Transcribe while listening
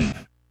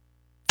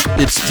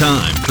It's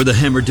time for the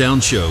Hammer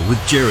Down Show with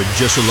Jared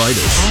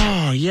Jessulitis.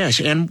 Oh,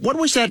 yes. And what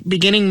was that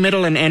beginning,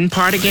 middle, and end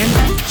part again?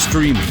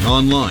 Streaming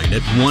online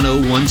at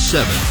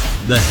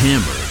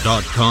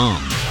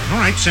 1017thehammer.com. All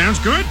right, sounds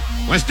good.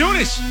 Let's do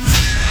this.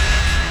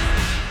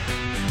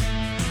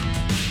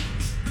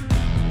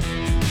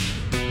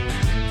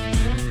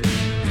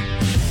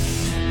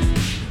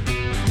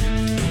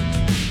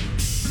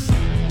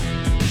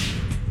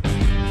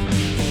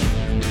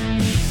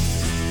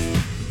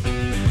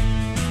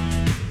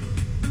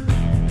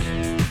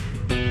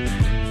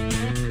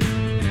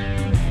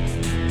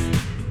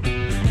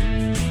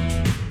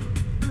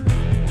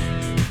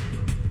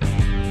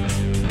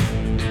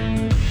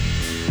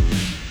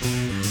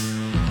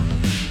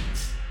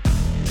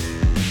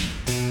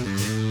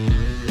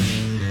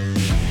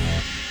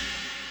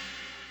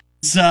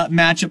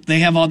 Matchup they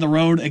have on the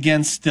road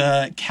against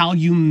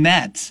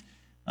Calumet,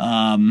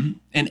 an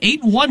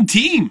 8-1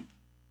 team.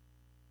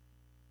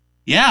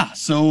 Yeah,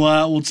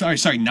 so sorry,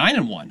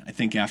 9-1 I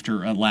think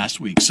after last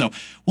week. So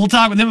we'll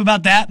talk with them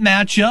about that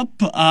matchup.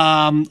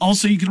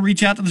 Also, you can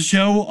reach out to the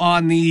show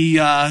on the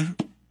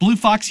Blue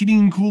Fox Heating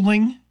and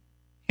Cooling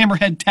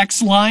Hammerhead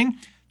text line.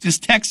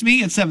 Just text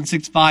me at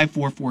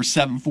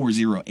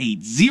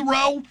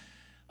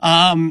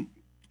 765-447-4080.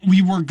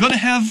 We were going to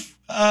have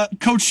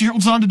Coach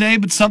Shields on today,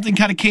 but something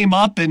kind of came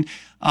up and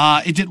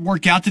it didn't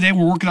work out today.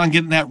 We're working on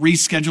getting that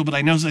rescheduled, but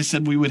I know, as I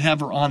said, we would have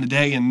her on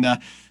today, and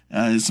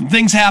some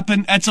things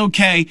happen. That's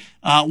okay.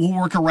 We'll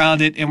work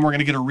around it, and we're going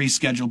to get her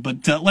rescheduled.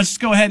 But let's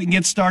go ahead and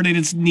get started.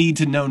 It's Need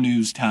to Know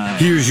News time.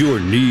 Here's your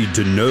Need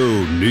to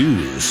Know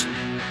News.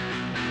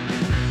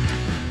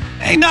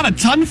 Hey, not a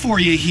ton for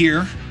you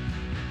here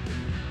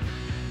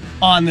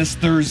on this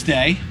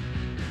Thursday.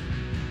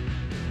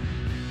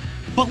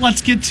 But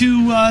let's get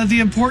to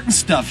the important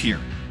stuff here.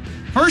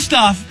 First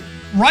off,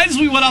 right as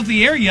we went off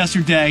the air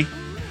yesterday,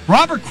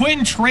 Robert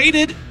Quinn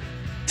traded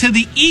to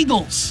the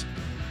Eagles.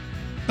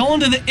 Going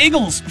to the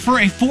Eagles for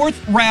a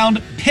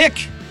 4th-round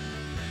pick.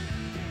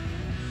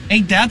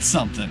 Ain't that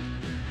something?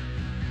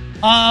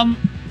 But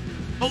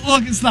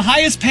look, it's the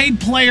highest-paid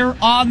player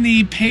on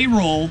the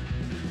payroll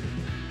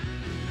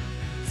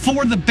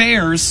for the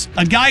Bears,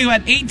 a guy who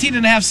had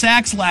 18.5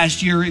 sacks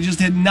last year. It just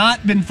had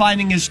not been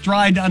finding his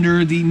stride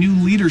under the new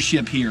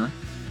leadership here.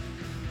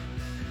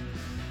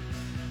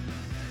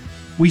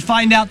 We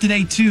find out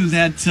today, too,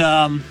 that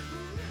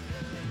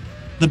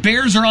the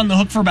Bears are on the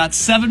hook for about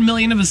 $7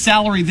 million of his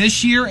salary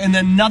this year and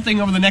then nothing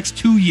over the next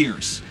 2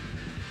 years.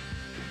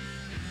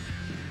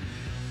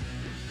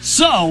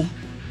 So,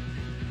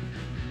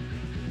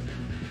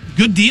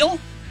 good deal?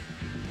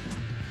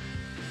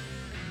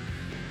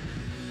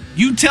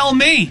 You tell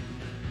me.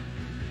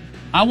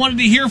 I wanted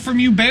to hear from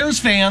you Bears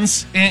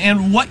fans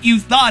and what you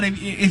thought.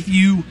 If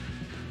you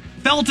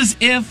felt as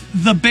if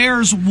the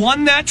Bears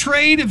won that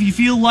trade, if you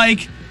feel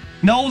like,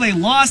 no, they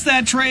lost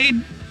that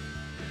trade.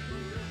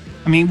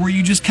 I mean, were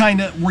you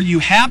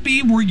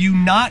happy? Were you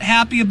not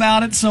happy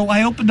about it? So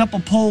I opened up a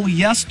poll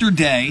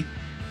yesterday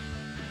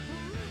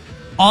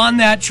on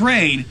that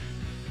trade,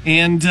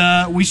 and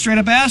we straight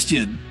up asked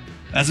you,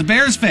 as a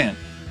Bears fan,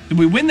 did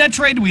we win that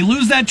trade? Did we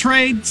lose that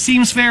trade?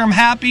 Seems fair, I'm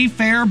happy.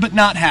 Fair, but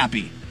not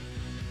happy.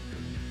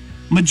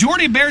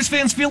 Majority of Bears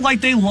fans feel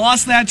like they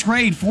lost that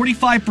trade,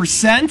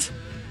 45%.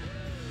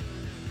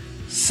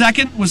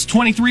 Second was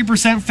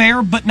 23%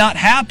 fair, but not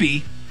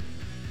happy.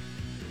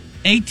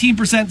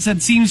 18%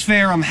 said seems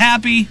fair, I'm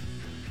happy.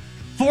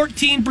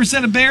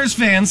 14% of Bears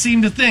fans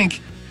seem to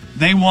think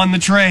they won the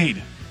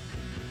trade.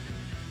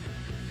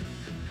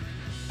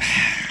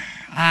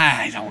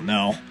 I don't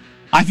know.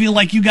 I feel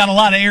like you got a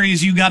lot of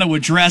areas you got to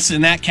address,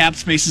 and that cap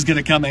space is going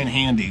to come in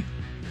handy.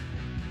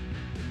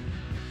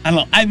 I don't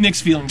know. I have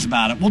mixed feelings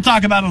about it. We'll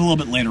talk about it a little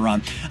bit later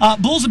on.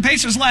 Bulls and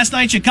Pacers last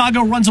night.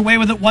 Chicago runs away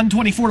with it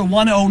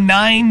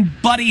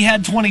 124-109. Buddy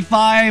had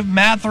 25.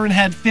 Mathurin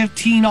had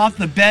 15 off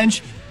the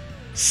bench.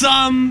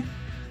 Some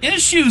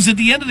issues at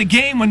the end of the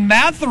game when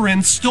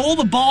Mathurin stole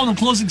the ball in the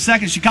closing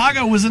seconds.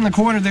 Chicago was in the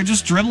corner. They're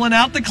just dribbling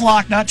out the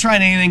clock, not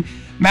trying anything.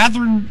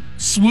 Mathurin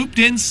swooped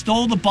in,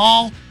 stole the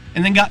ball,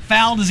 and then got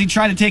fouled as he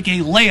tried to take a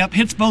layup,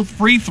 hits both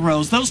free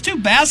throws. Those 2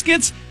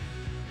 baskets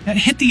that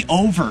hit the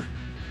over.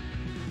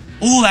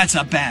 Ooh, that's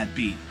a bad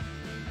beat.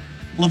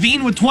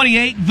 Levine with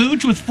 28,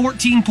 Vooch with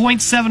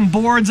 14.7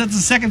 boards. That's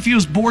the second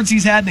fewest boards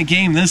he's had in a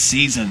game this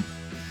season.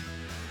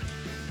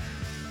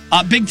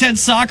 Big Ten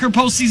Soccer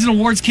postseason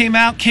awards came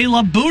out.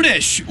 Caleb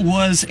Budish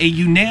was a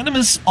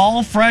unanimous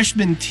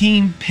all-freshman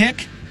team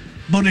pick.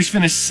 Budish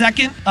finished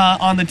second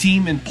on the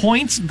team in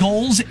points,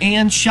 goals,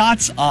 and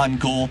shots on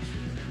goal.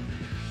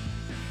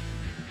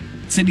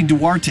 Sidney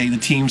Duarte, the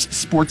team's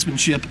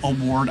Sportsmanship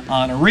Award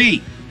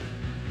honoree.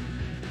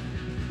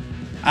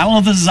 I don't know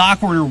if this is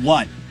awkward or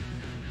what,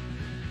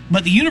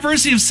 but the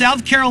University of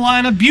South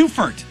Carolina,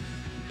 Beaufort.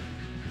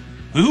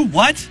 Who?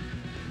 What?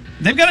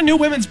 They've got a new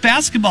women's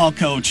basketball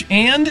coach,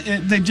 and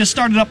they've just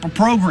started up a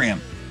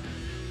program.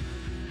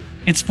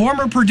 It's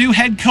former Purdue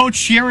head coach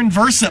Sharon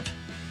Versup,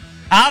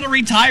 out of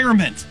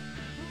retirement.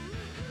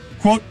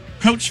 Quote,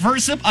 Coach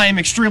Versip, I am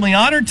extremely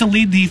honored to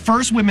lead the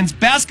first women's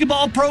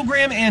basketball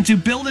program and to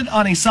build it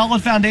on a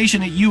solid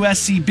foundation at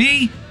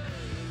USCB.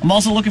 I'm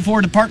also looking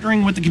forward to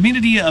partnering with the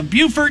community of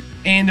Beaufort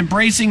and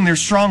embracing their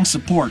strong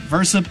support.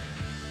 Versip,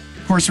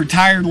 of course,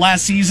 retired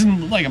last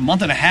season, like a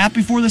month and a half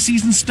before the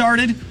season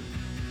started.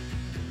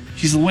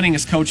 She's the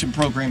winningest coach in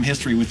program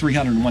history with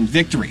 301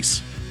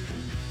 victories.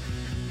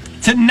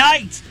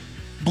 Tonight,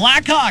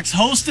 Blackhawks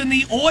hosting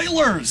the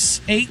Oilers,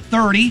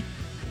 8:30.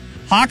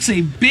 Hawks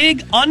a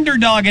big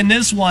underdog in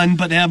this one,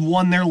 but have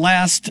won their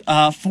last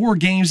 4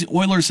 games. The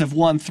Oilers have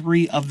won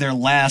 3 of their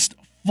last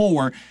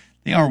 4.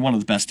 They are one of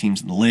the best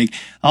teams in the league.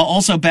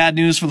 Also, bad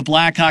news for the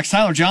Blackhawks.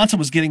 Tyler Johnson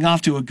was getting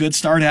off to a good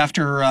start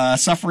after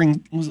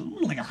suffering, was it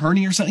like a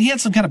hernia or something? He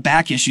had some kind of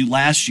back issue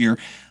last year.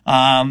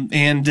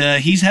 And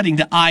he's heading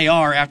to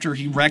IR after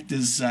he wrecked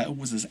his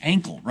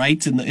ankle,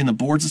 right? In the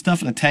boards and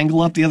stuff, in a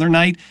tangle up the other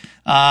night.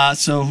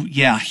 So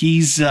yeah,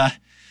 he's,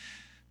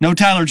 no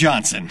Tyler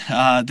Johnson.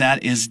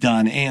 That is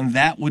done. And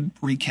that would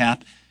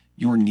recap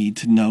your need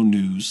to know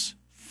news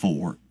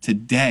for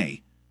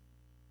today.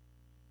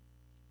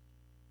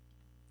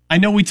 I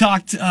know we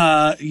talked,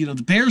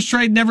 the Bears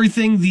trade and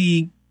everything.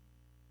 The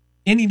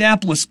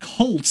Indianapolis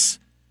Colts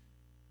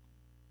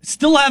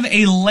still have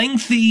a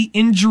lengthy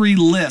injury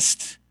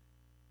list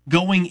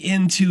going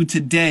into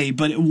today,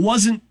 but it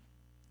wasn't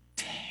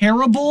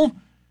terrible.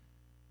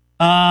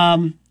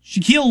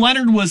 Shaquille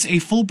Leonard was a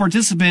full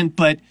participant,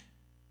 but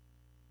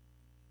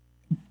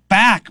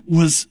back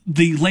was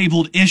the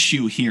labeled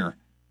issue here,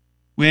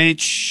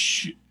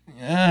 which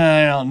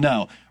I don't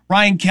know.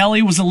 Ryan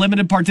Kelly was a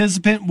limited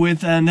participant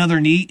with another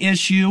knee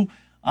issue.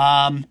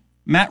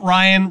 Matt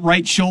Ryan,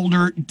 right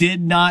shoulder, did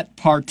not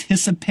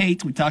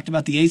participate. We talked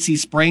about the AC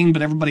sprain,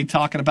 but everybody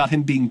talking about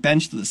him being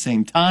benched at the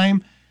same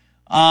time.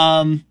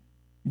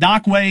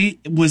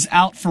 Dockway was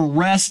out for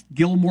rest.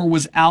 Gilmore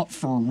was out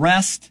for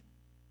rest.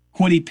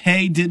 Kwity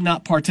Paye did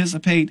not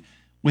participate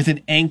with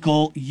an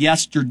ankle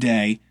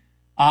yesterday.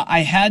 I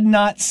had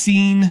not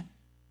seen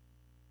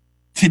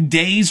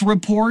today's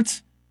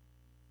report.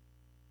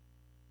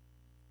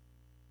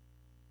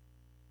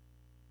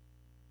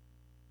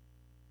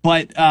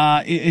 But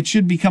it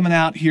should be coming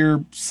out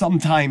here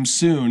sometime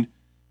soon.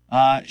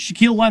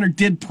 Shaquille Leonard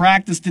did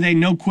practice today.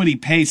 No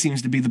Kwity Paye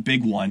seems to be the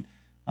big one.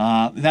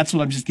 That's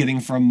what I'm just getting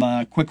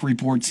from quick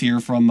reports here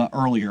from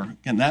earlier.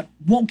 And that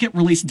won't get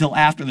released until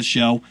after the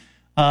show.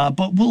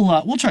 But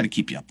we'll try to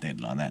keep you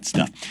updated on that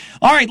stuff.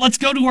 All right, let's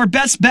go to our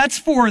best bets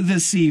for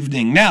this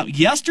evening. Now,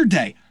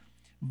 yesterday,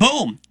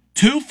 boom,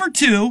 2 for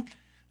 2.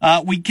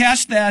 We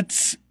cashed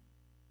that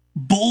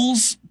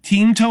Bulls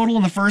team total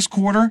in the first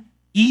quarter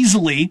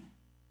easily.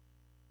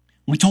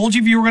 We told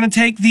you if you were going to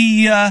take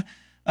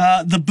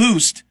the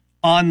boost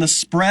on the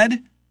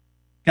spread,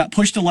 got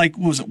pushed to like,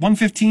 what was it,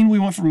 115? We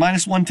went from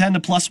minus 110 to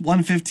plus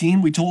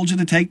 115. We told you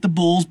to take the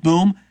Bulls.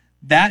 Boom,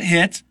 that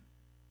hit.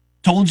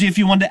 Told you if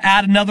you wanted to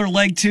add another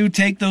leg too,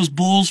 take those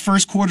Bulls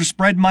first quarter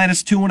spread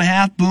minus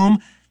 2.5. Boom,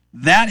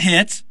 that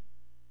hit.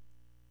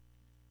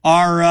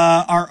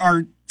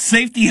 Our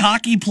safety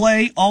hockey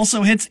play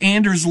also hits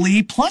Anders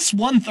Lee plus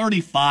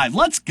 135.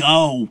 Let's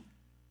go.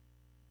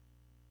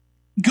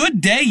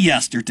 Good day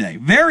yesterday.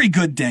 Very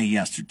good day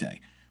yesterday.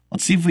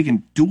 Let's see if we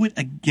can do it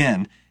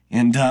again.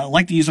 And I'd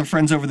like to use our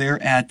friends over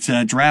there at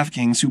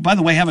DraftKings, who, by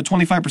the way, have a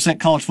 25%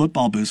 college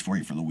football boost for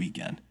you for the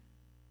weekend,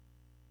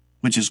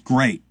 which is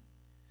great.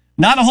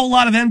 Not a whole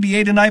lot of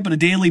NBA tonight, but a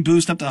daily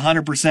boost up to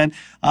 100%.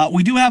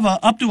 We do have a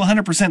up to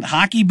 100%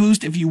 hockey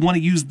boost if you want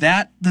to use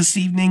that this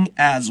evening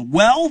as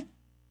well.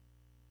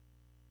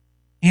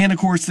 And, of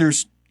course,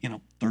 there's,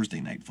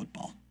 Thursday night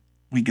football.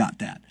 We got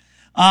that.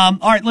 All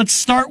right, let's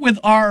start with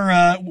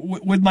our,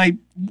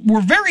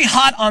 we're very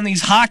hot on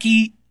these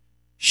hockey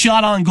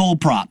shot on goal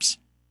props.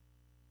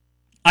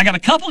 I got a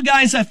couple of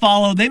guys I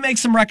follow. They make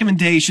some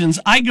recommendations.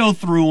 I go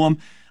through them.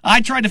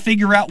 I try to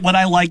figure out what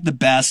I like the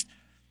best.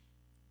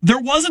 There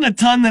wasn't a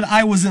ton that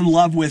I was in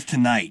love with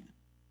tonight,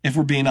 if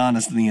we're being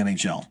honest, in the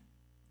NHL.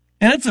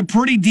 And it's a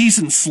pretty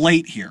decent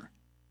slate here.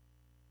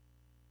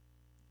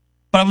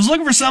 But I was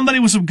looking for somebody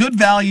with some good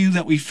value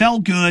that we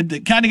felt good,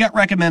 that kind of got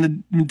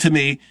recommended to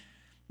me.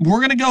 We're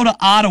going to go to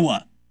Ottawa.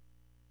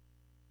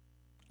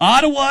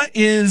 Ottawa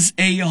is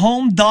a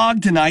home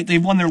dog tonight.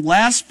 They've won their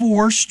last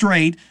 4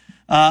 straight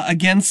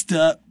against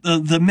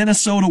the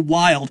Minnesota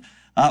Wild.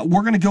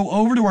 We're going to go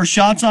over to our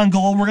shots on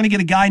goal. We're going to get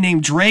a guy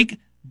named Drake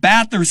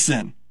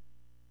Batherson.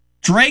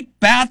 Drake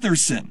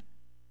Batherson.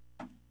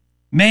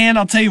 Man,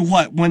 I'll tell you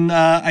what, when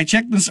I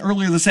checked this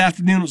earlier this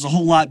afternoon, it was a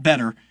whole lot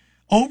better.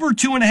 Over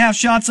 2.5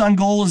 shots on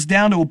goal is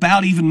down to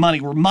about even money.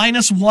 We're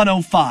minus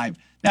 105.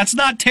 That's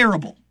not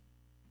terrible.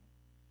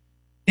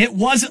 It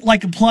was at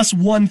like a plus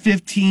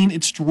 115.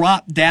 It's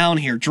dropped down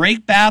here.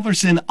 Drake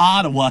Batherson,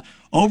 Ottawa,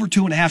 over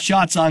 2.5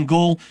 shots on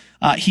goal.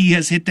 He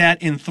has hit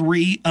that in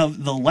 3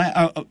 of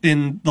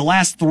the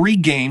last 3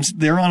 games.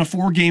 They're on a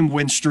 4-game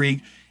win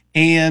streak,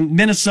 and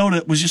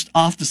Minnesota was just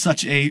off to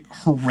such a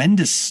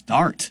horrendous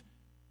start,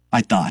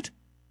 I thought.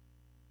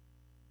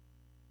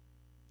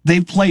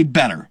 They've played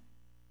better.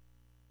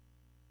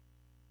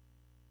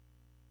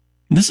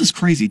 This is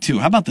crazy, too.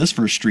 How about this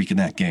for a streak in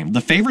that game?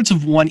 The favorites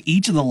have won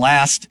each of the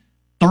last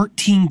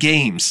 13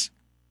 games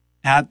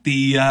at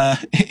the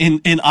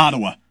in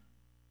Ottawa.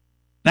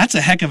 That's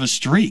a heck of a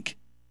streak.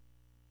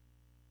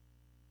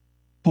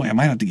 Boy, I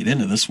might have to get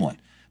into this one.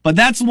 But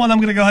that's the one I'm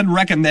going to go ahead and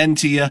recommend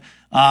to you.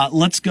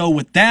 Let's go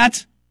with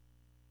that.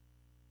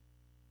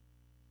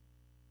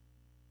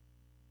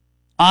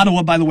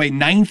 Ottawa, by the way,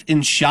 9th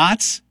in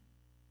shots.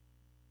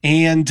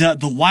 And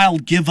the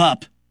Wild give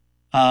up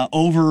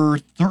over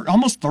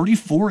almost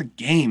 34 a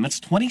game. That's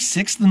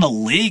 26th in the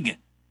league.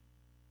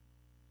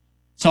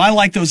 So I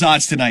like those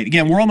odds tonight.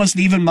 Again, we're almost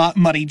even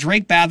money.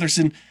 Drake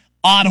Batherson,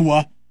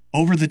 Ottawa,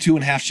 over the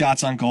 2.5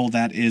 shots on goal.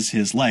 That is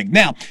his leg.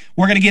 Now,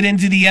 we're going to get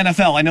into the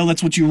NFL. I know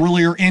that's what you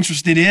really are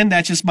interested in.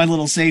 That's just my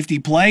little safety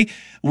play.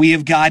 We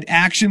have got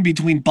action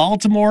between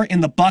Baltimore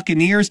and the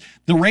Buccaneers.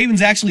 The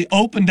Ravens actually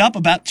opened up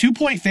about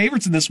 2-point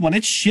favorites in this one.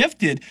 It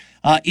shifted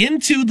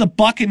into the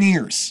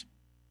Buccaneers.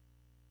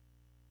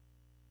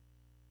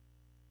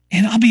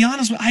 And I'll be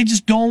honest with you, I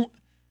just don't...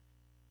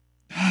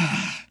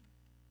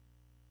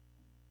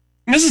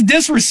 This is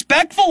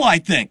disrespectful, I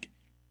think.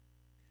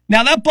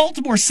 Now, that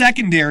Baltimore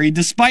secondary,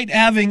 despite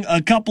having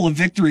a couple of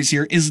victories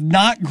here, is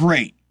not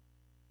great.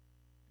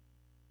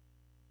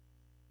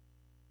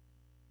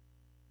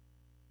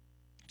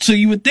 So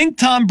you would think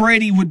Tom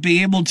Brady would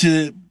be able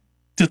to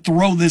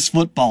throw this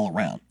football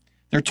around.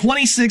 They're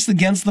 26th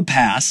against the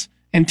pass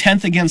and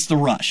 10th against the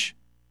rush.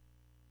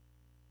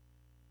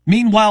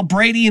 Meanwhile,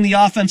 Brady and the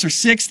offense are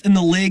 6th in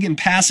the league in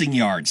passing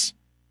yards,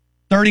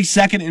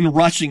 32nd in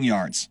rushing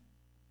yards.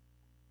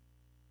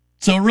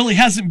 So it really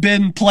hasn't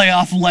been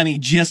playoff Lenny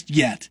just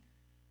yet.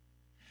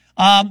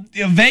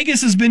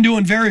 Vegas has been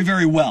doing very,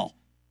 very well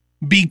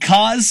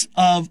because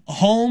of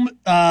home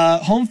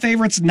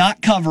favorites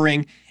not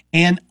covering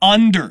and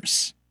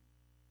unders.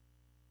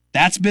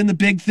 That's been the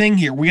big thing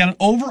here. We got an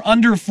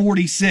over-under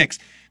 46.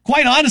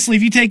 Quite honestly,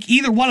 if you take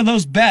either one of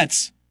those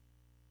bets,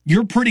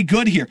 you're pretty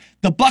good here.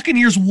 The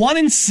Buccaneers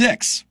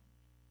 1-6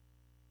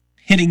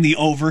 hitting the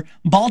over.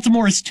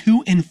 Baltimore is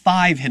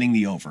 2-5 hitting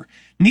the over.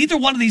 Neither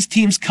one of these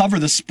teams cover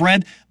the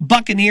spread.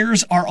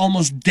 Buccaneers are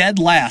almost dead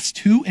last,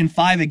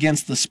 2-5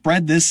 against the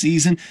spread this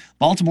season.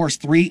 Baltimore's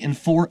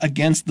 3-4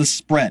 against the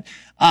spread.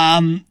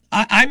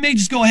 I may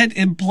just go ahead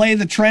and play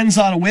the trends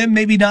on a whim,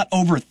 maybe not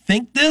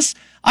overthink this.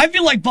 I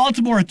feel like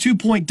Baltimore, a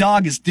 2-point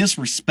dog, is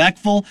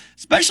disrespectful,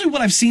 especially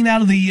what I've seen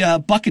out of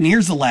the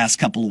Buccaneers the last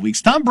couple of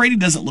weeks. Tom Brady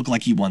doesn't look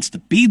like he wants to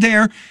be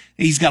there.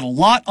 He's got a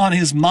lot on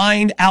his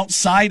mind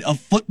outside of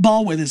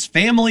football with his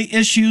family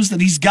issues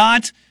that he's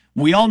got.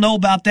 We all know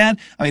about that.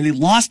 I mean, they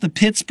lost to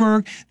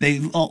Pittsburgh. They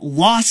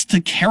lost to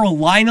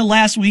Carolina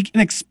last week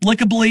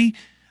inexplicably.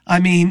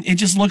 I mean, it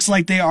just looks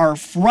like they are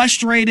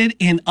frustrated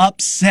and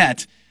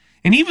upset.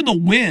 And even the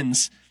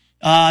wins,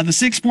 the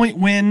 6-point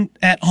win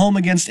at home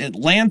against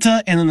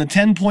Atlanta and then the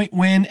 10-point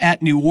win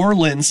at New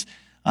Orleans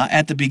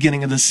at the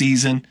beginning of the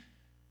season.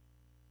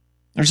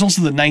 There's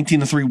also the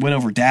 19-3 win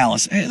over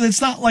Dallas.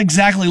 It's not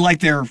exactly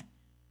like they're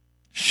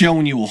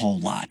showing you a whole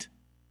lot.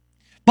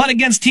 But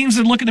against teams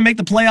that are looking to make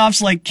the playoffs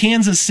like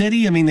Kansas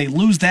City, I mean, they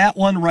lose that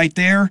one right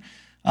there.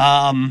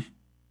 It's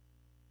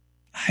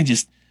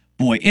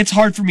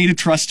hard for me to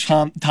trust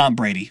Tom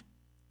Brady.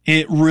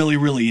 It really,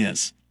 really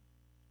is.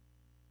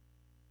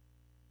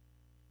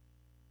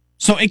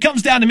 So it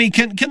comes down to me,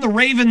 can the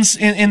Ravens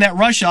in that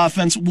rush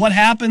offense, what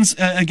happens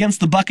against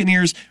the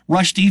Buccaneers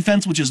rush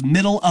defense, which is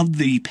middle of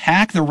the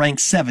pack? They're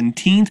ranked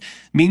 17th.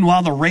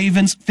 Meanwhile, the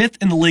Ravens, 5th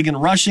in the league in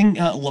rushing.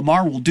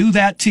 Lamar will do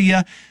that to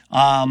you.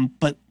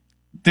 But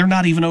they're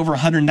not even over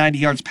 190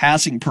 yards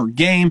passing per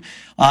game.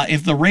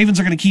 If the Ravens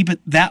are going to keep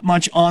it that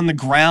much on the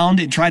ground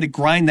and try to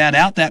grind that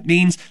out, that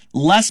means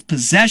less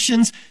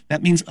possessions.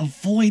 That means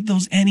avoid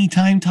those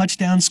anytime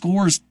touchdown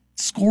scores.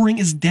 Scoring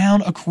is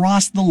down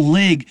across the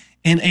league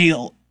in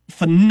a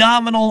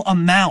phenomenal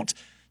amount.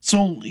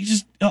 So you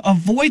just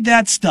avoid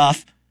that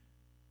stuff.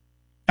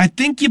 I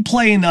think you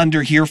play an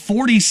under here.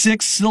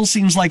 46 still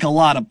seems like a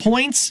lot of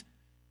points.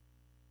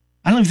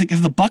 I don't even think,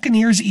 have the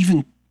Buccaneers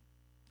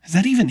has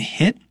that even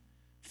hit?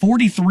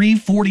 43,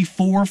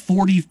 44,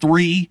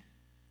 43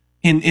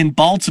 in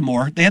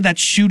Baltimore. They had that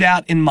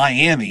shootout in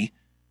Miami.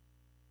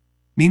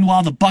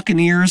 Meanwhile, the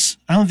Buccaneers,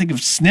 I don't think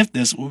have sniffed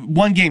this.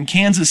 One game,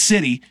 Kansas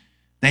City,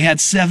 they had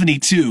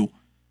 72.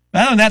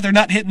 But other than that, they're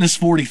not hitting this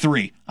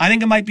 43. I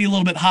think it might be a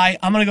little bit high.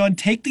 I'm going to go ahead and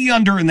take the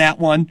under in that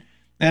one,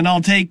 and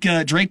I'll take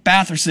Drake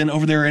Batherson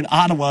over there in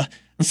Ottawa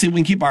and see if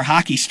we can keep our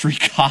hockey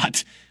streak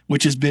hot,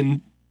 which has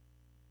been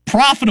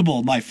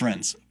profitable, my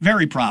friends.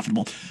 Very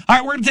profitable. All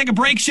right, we're going to take a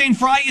break. Shane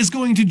Fry is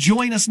going to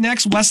join us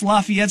next. West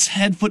Lafayette's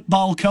head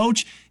football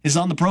coach is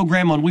on the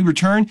program when we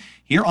return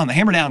here on the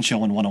Hammer Down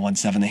Show on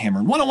 101.7 The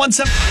Hammer.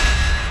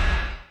 101.7.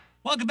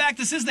 Welcome back.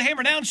 This is the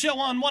Hammer Down Show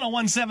on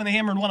 101.7 The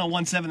Hammer and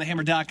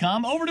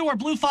 101.7thehammer.com. Over to our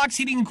Blue Fox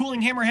Heating and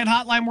Cooling Hammerhead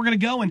hotline. We're going to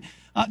go. And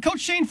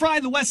Coach Shane Fry,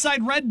 the West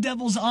Side Red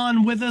Devils,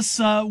 on with us.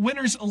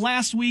 Winners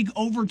last week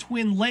over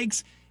Twin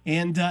Lakes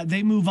and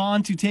they move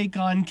on to take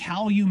on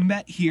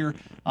Calumet here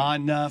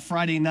on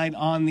Friday night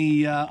on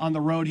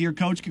the road here.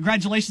 Coach,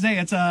 congratulations! Hey,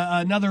 it's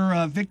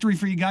another victory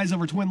for you guys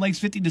over Twin Lakes,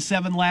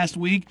 50-7 last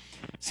week.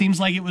 Seems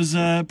like it was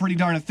pretty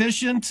darn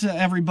efficient.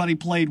 Everybody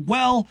played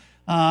well.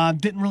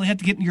 Didn't really have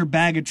to get in your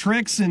bag of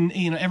tricks, and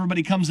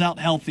everybody comes out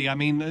healthy. I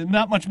mean,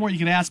 not much more you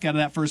can ask out of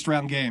that first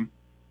round game.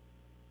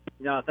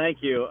 No,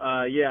 thank you.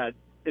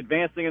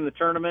 Advancing in the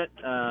tournament,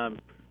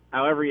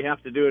 however you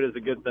have to do it, is a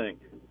good thing.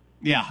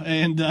 Yeah,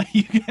 and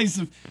you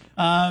guys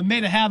have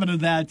made a habit of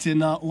that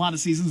in a lot of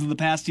seasons in the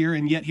past year,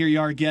 and yet here you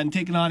are again,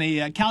 taking on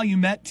a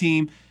Calumet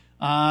team.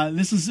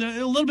 This is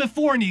a little bit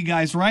foreign to you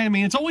guys, right? I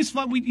mean, it's always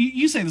fun.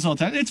 You say this all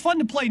the time. It's fun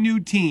to play new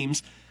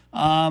teams.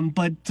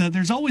 But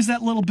there's always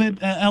that little bit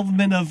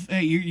element of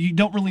you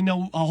don't really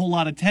know a whole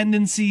lot of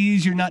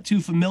tendencies. You're not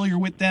too familiar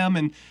with them,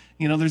 and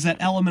there's that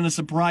element of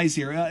surprise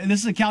here.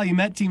 This is a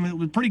Calumet team that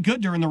was pretty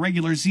good during the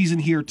regular season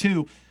here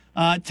too.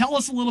 Tell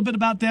us a little bit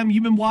about them.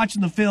 You've been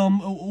watching the film.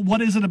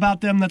 What is it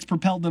about them that's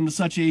propelled them to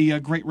such a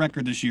great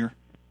record this year?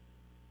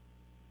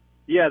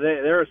 Yeah,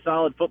 they're a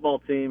solid football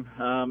team,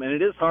 and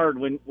it is hard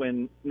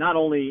when not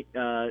only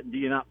do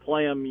you not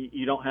play them,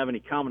 you don't have any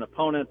common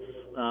opponents,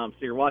 so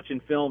you're watching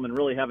film and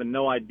really having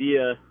no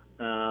idea,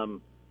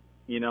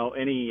 you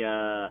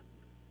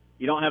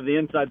don't have the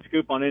inside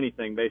scoop on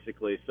anything,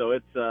 basically. So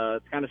it's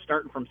kind of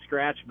starting from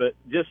scratch, but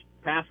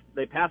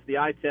they passed the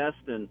eye test,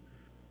 and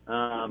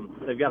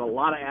they've got a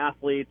lot of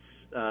athletes.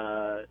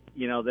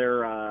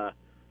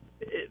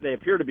 They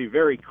appear to be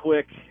very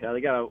quick.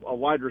 They got a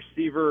wide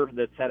receiver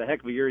that's had a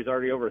heck of a year. He's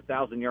already over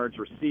 1,000 yards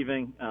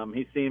receiving.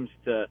 He seems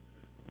to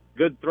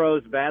good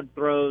throws, bad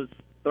throws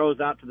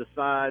out to the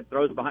side,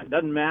 throws behind.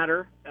 Doesn't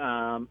matter.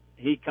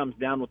 He comes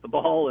down with the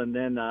ball, and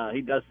then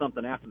he does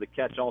something after the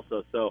catch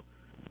also. So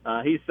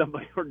he's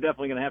somebody we're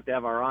definitely going to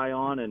have our eye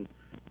on. And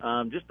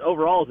just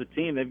overall as a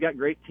team, they've got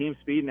great team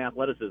speed and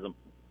athleticism.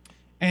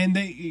 And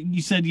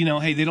you said,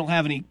 hey, you don't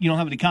have any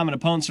common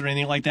opponents or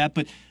anything like that.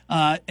 But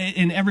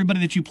in everybody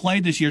that you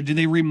played this year, do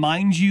they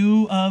remind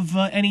you of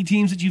any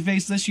teams that you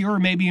faced this year, or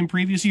maybe in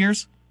previous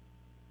years?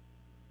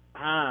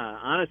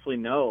 Honestly,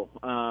 no.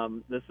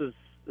 This is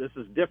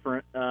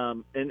different.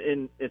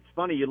 And it's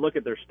funny. You look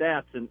at their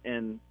stats,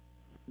 and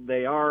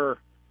they are,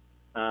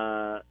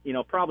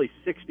 probably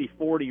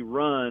 60-40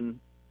 run,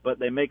 but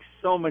they make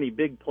so many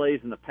big plays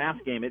in the pass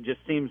game. It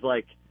just seems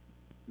like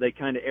they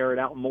kind of air it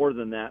out more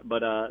than that,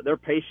 but they're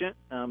patient.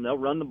 They'll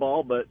run the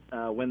ball, but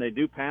when they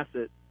do pass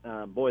it,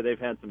 boy, they've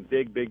had some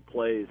big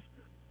plays.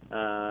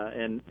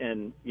 There's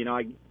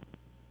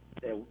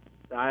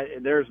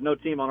no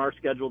team on our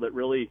schedule that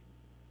really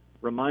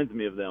reminds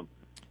me of them.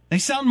 They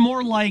sound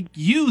more like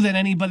you than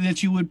anybody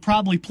that you would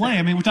probably play.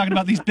 I mean, we're talking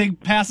about these big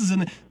passes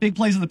and big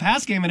plays in the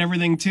pass game and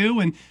everything too,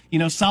 and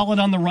solid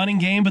on the running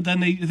game, but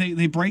then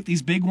they break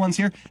these big ones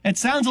here. It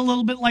sounds a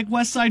little bit like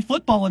West Side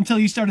football until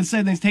you started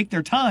saying they take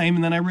their time,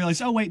 and then I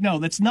realized, oh wait, no,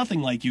 that's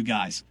nothing like you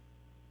guys.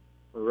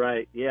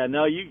 Right? Yeah.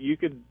 No, you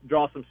could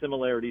draw some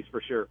similarities for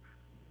sure.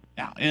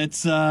 Yeah,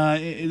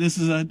 this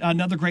is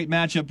another great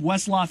matchup.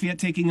 West Lafayette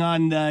taking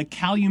on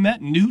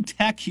Calumet, New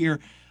Tech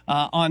here.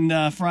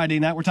 On Friday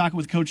night. We're talking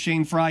with Coach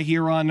Shane Fry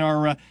here on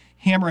our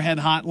Hammerhead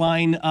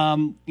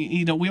hotline.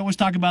 We always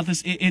talk about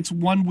this. It's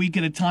 1 week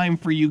at a time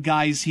for you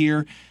guys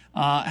here.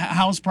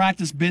 How's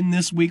practice been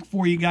this week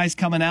for you guys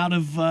coming out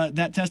of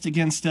that test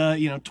against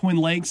Twin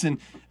Lakes, and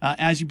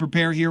as you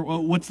prepare here,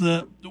 what's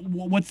the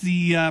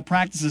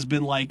practice has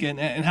been like,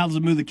 and how's the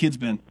mood of the kids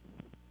been?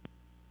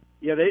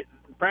 Yeah,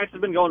 practice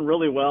has been going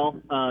really well.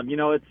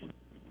 It's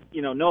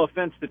no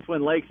offense to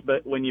Twin Lakes,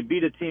 but when you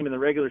beat a team in the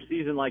regular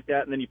season like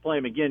that and then you play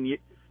them again, you're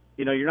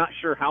not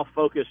sure how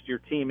focused your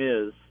team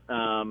is.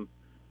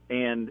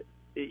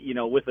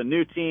 With a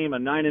new team, a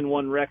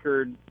 9-1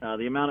 record,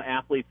 the amount of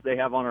athletes they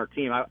have on our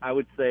team, I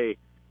would say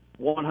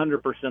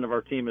 100% of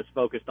our team is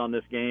focused on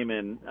this game,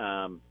 and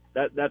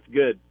that's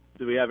good.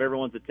 So we have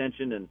everyone's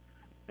attention,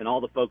 and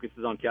all the focus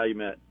is on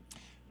Calumet.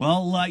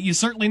 Well, you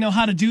certainly know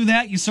how to do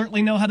that. You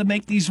certainly know how to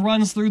make these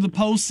runs through the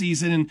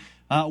postseason, and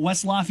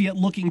West Lafayette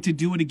looking to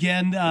do it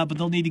again, but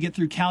they'll need to get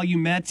through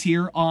Calumet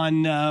here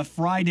on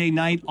Friday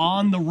night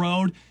on the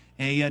road.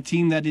 A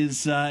team that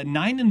is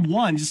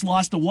 9-1, just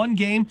lost to one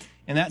game,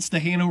 and that's to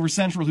Hanover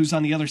Central, who's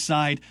on the other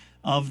side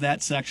of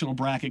that sectional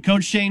bracket.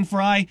 Coach Shane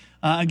Fry,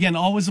 again,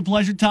 always a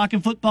pleasure talking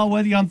football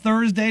with you on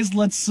Thursdays.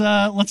 Let's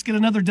get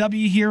another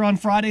W here on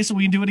Friday so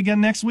we can do it again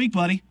next week,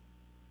 buddy.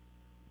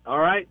 All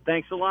right.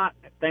 Thanks a lot.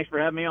 Thanks for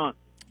having me on.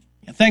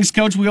 Yeah, thanks,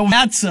 Coach.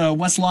 That's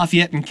West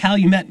Lafayette and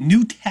Calumet,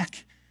 New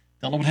Tech.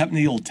 Don't know what happened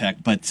to the old Tech,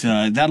 but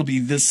that'll be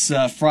this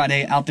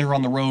Friday out there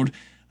on the road.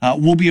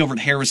 We'll be over at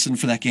Harrison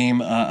for that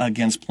game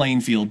against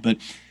Plainfield. But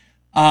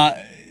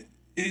I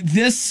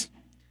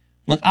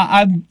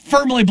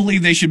firmly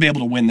believe they should be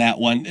able to win that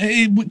one.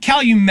 What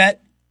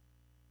Calumet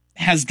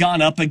has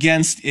gone up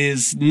against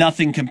is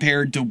nothing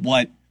compared to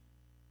what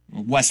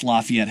West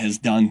Lafayette has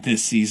done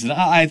this season.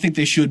 I think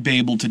they should be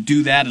able to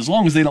do that as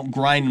long as they don't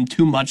grind them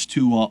too much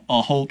to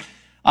a halt.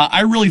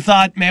 I really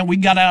thought, man, we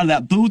got out of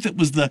that booth. It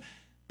was the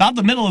about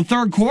the middle of the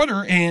third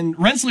quarter, and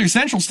Rensselaer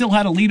Central still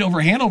had a lead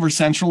over Hanover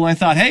Central, and I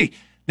thought, hey,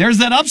 there's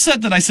that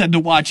upset that I said to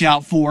watch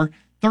out for.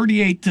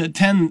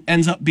 38-10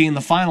 ends up being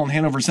the final, and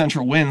Hanover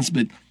Central wins,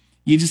 but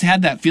you just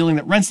had that feeling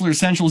that Rensselaer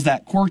Central is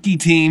that quirky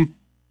team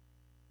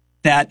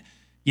that,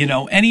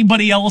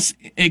 anybody else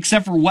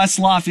except for West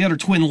Lafayette or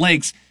Twin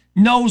Lakes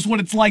knows what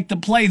it's like to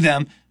play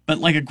them, but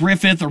like a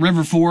Griffith or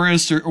River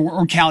Forest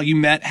or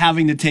Calumet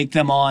having to take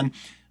them on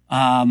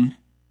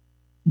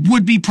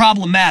would be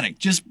problematic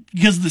just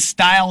because of the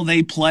style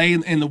they play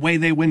and the way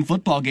they win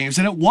football games.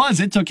 And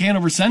it took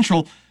Hanover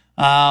Central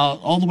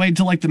all the way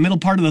until like the middle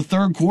part of the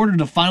third quarter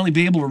to finally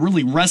be able to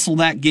really wrestle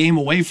that game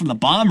away from the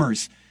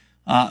Bombers.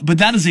 But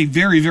that is a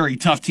very, very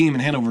tough team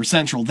in Hanover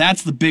Central.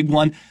 That's the big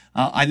one.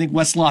 I think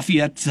West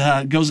Lafayette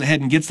goes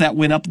ahead and gets that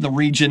win up in the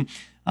region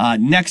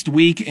next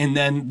week. And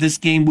then this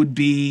game would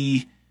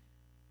be,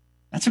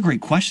 that's a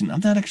great question. I'm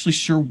not actually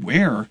sure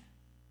where.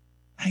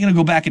 I got to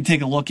go back and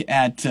take a look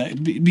at,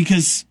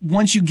 because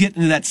once you get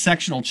into that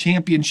sectional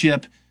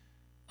championship,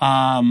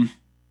 it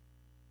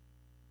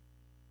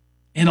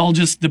all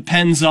just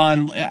depends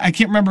on, I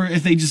can't remember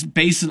if they just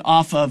base it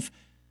off of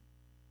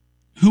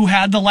who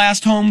had the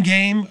last home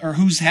game or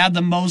who's had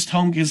the most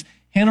home, because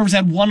Hanover's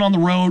had one on the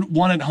road,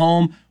 one at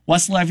home.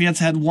 West Lafayette's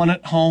had one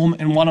at home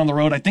and one on the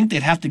road. I think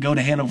they'd have to go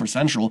to Hanover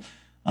Central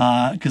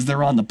because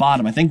they're on the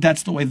bottom. I think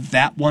that's the way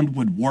that one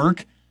would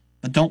work,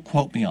 but don't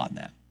quote me on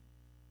that.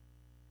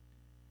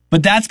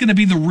 But that's going to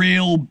be the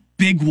real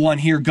big one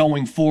here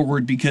going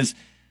forward, because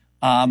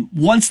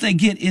once they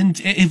get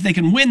into, if they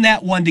can win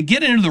that one, to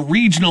get into the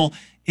regional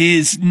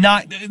is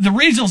not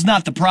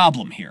the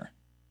problem here.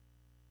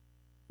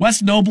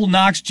 West Noble,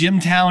 Knox,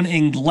 Jimtown,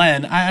 and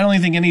Glenn, I don't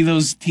even think any of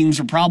those teams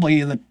are probably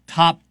in the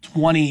top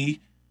 20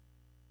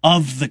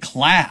 of the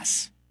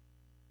class.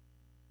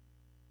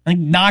 I think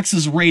Knox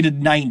is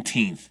rated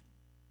 19th.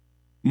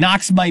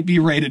 Knox might be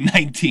rated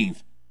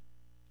 19th.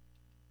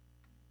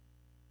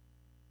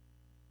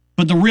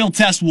 But the real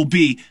test will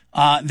be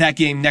that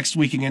game next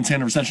week against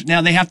Hanover Central.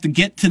 Now, they have to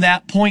get to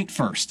that point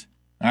first.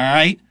 All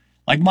right?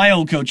 Like my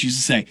old coach used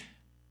to say,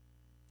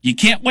 you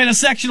can't win a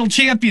sectional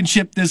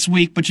championship this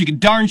week, but you can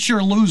darn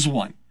sure lose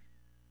one.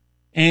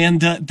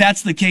 And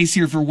that's the case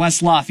here for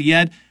West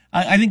Lafayette.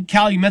 I think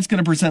Calumet's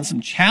going to present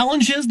some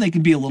challenges. They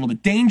can be a little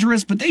bit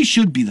dangerous, but they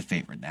should be the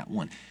favorite in that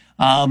one.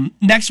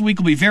 Next week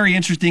will be very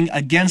interesting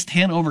against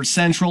Hanover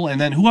Central,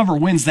 and then whoever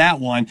wins that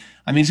one,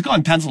 just go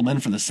and pencil them in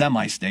for the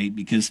semi-state,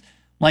 because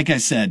like I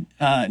said,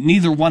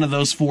 neither one of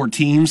those four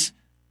teams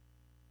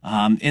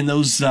in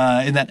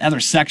that other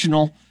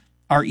sectional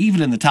are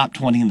even in the top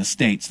 20 in the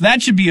state. So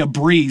that should be a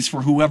breeze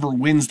for whoever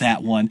wins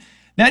that one.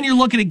 Then you're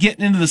looking at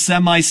getting into the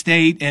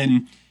semi-state,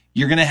 and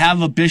you're going to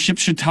have a Bishop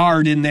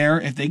Chatard in there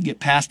if they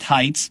get past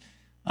Heights.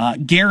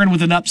 Guerin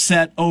with an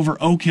upset over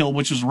Oak Hill,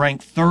 which was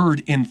ranked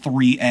third in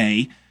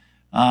 3A.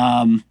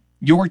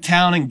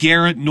 Yorktown and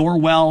Garrett,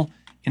 Norwell,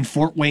 and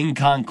Fort Wayne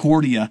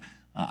Concordia.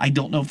 I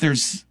don't know if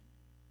there's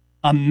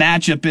a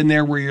matchup in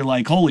there where you're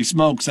like, holy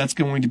smokes, that's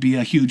going to be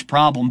a huge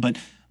problem, but,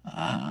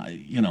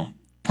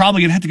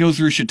 probably going to have to go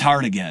through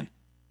Chatard again.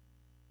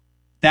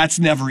 That's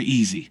never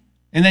easy.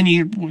 And then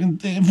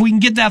if we can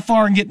get that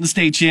far and get in the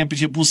state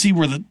championship, we'll see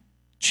where the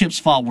chips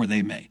fall where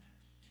they may.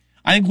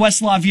 I think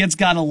West Lafayette's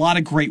got a lot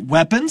of great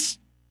weapons.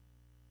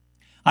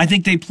 I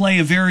think they play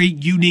a very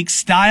unique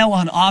style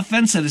on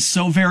offense that is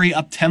so very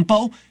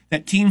up-tempo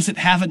that teams that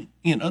haven't,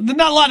 there's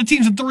not a lot of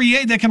teams in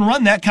 3A that can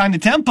run that kind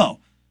of tempo.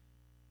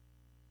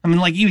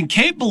 Even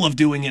capable of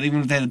doing it,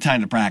 even if they had the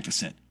time to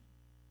practice it.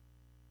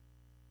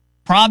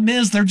 Problem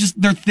is,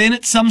 they're thin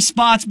at some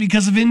spots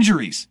because of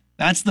injuries.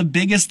 That's the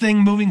biggest thing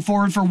moving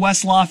forward for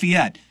West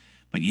Lafayette.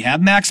 But you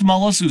have Max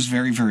Mullis, who's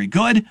very, very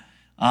good,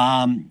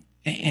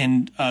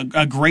 and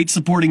a great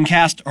supporting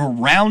cast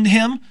around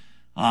him,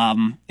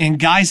 and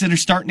guys that are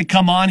starting to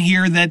come on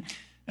here that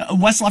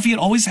West Lafayette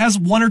always has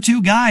one or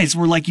two guys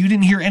where, you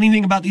didn't hear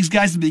anything about these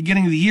guys at the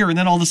beginning of the year, and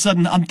then all of a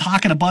sudden I'm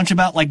talking a bunch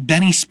about,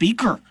 Benny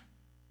Speaker.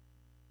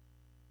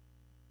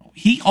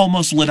 He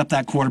almost lit up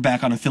that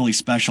quarterback on a Philly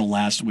special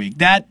last week.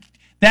 That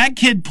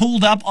kid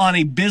pulled up on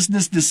a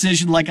business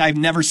decision like I've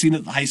never seen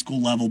at the high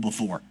school level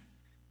before.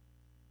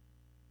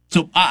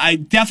 So I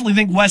definitely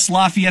think West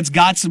Lafayette's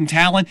got some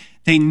talent.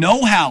 They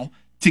know how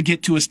to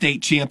get to a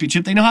state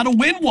championship. They know how to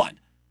win one.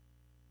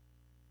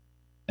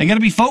 They got to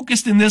be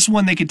focused in this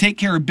one. They can take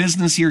care of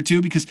business here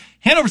too, because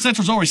Hanover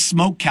Central's always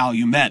smoked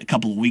Calumet a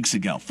couple of weeks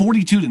ago,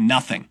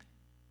 42-0.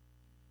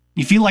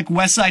 You feel like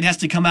Westside has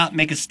to come out and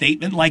make a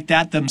statement like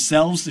that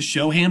themselves to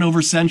show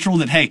Hanover Central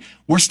that, hey,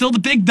 we're still the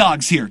big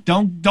dogs here.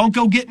 Don't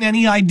go getting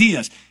any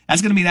ideas.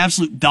 That's going to be an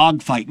absolute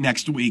dogfight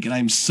next week, and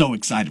I'm so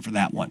excited for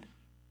that one.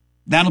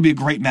 That'll be a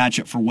great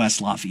matchup for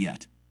West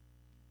Lafayette.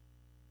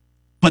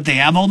 But they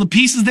have all the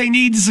pieces they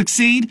need to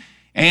succeed,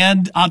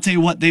 and I'll tell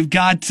you what, they've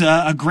got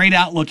a great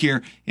outlook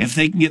here. If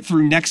they can get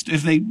through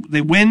if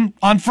they win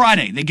on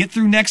Friday, they get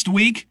through next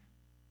week,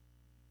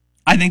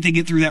 I think they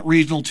get through that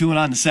regional 2 and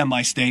on to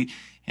semi-state.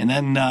 And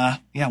then,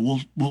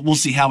 we'll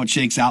see how it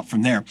shakes out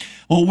from there.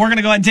 Well, we're going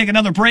to go ahead and take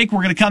another break.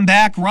 We're going to come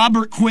back.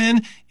 Robert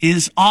Quinn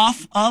is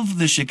off of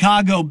the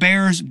Chicago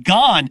Bears,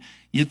 gone.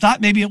 You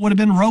thought maybe it would have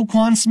been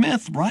Roquan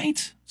Smith,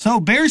 right? So,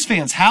 Bears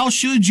fans, how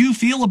should you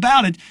feel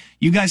about it?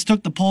 You guys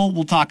took the poll.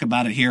 We'll talk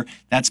about it here.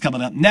 That's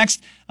coming up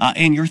next.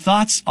 And your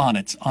thoughts on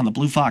it on the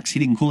Blue Fox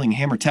Heating and Cooling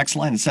Hammer text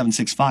line at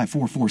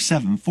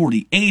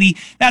 765-447-4080.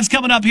 That's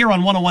coming up here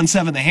on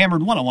 101.7 The Hammer,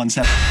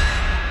 101.7.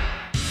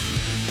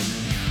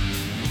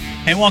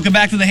 Hey, welcome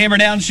back to the Hammer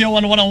Down Show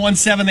on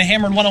 101.7 The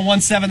Hammer and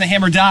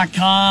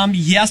 101.7thehammer.com.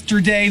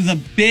 Yesterday, the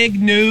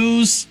big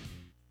news,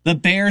 the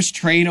Bears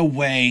trade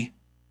away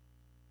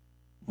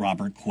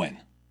Robert Quinn.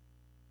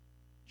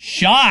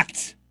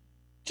 Shocked.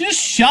 Just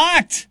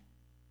shocked.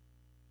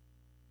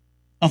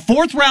 A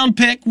 4th-round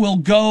pick will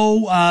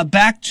go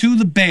back to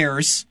the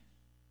Bears.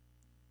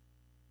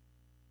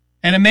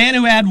 And a man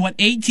who had,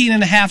 18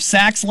 and a half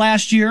sacks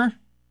last year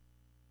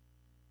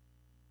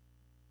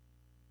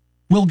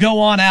will go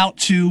on out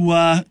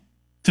to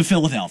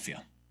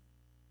Philadelphia.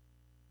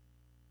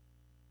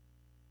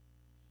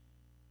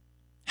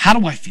 How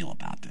do I feel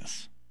about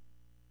this?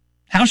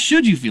 How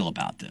should you feel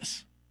about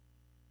this?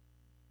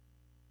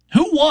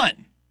 Who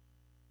won?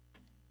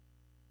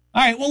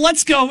 All right, well,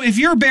 let's go. If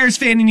you're a Bears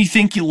fan and you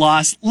think you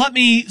lost, let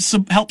me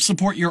help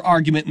support your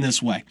argument in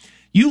this way.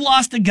 You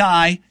lost a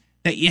guy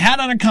that you had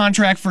on a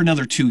contract for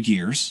another 2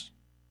 years.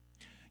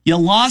 You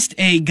lost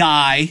a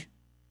guy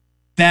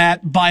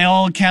that, by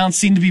all accounts,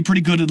 seemed to be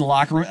pretty good in the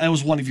locker room. That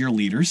was one of your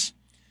leaders.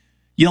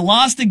 You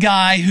lost a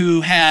guy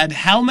who had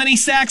how many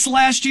sacks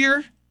last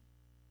year?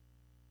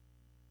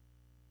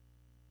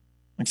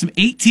 Like some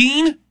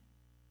 18?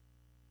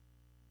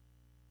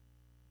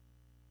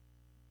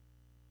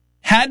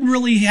 Hadn't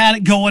really had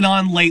it going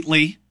on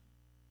lately.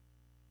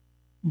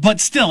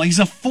 But still, he's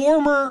a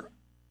former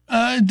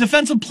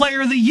Defensive Player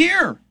of the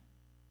Year.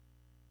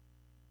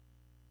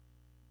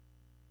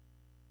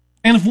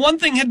 And if one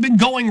thing had been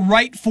going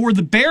right for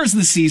the Bears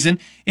this season,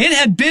 it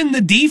had been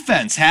the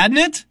defense, hadn't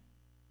it?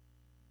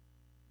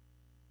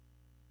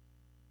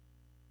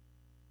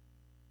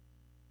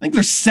 I think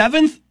they're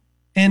 7th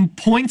in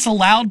points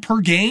allowed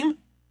per game.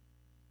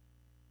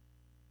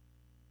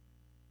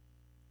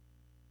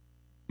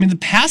 I mean, the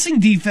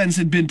passing defense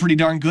had been pretty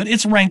darn good.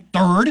 It's ranked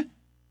 3rd,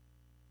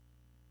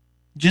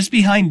 just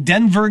behind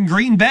Denver and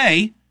Green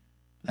Bay.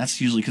 That's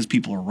usually because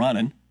people are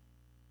running.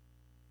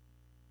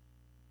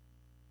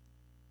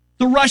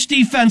 The rush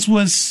defense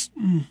was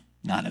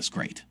not as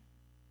great.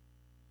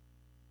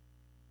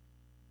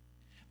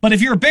 But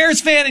if you're a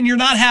Bears fan and you're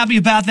not happy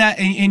about that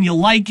and you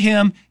like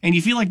him and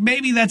you feel like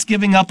maybe that's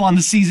giving up on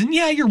the season,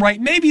 yeah, you're right.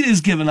 Maybe it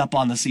is giving up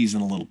on the season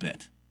a little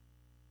bit.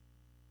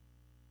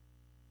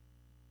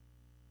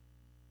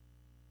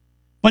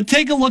 But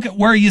take a look at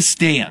where you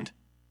stand.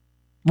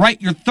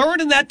 Right, you're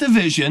 3rd in that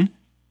division.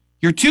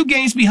 You're 2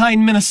 games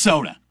behind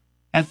Minnesota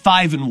at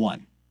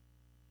 5-1.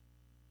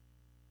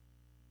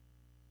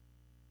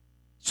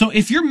 So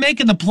if you're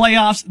making the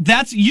playoffs,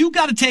 you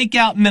got to take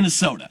out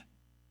Minnesota.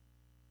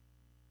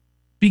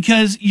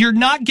 Because you're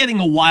not getting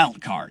a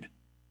wild card.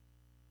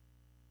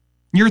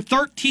 You're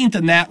 13th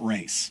in that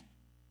race.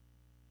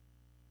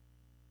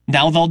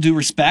 Now, with all due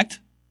respect,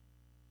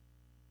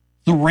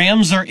 the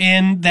Rams are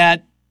in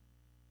that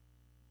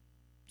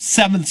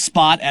 7th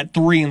spot at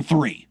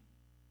 3-3.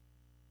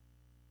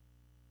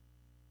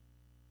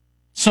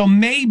 So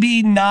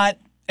maybe not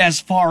as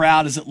far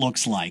out as it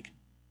looks like.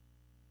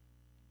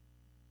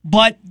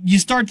 But you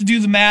start to do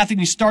the math and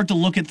you start to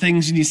look at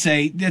things and you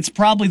say, it's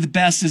probably the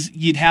best is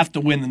you'd have to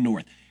win the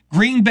North.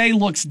 Green Bay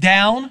looks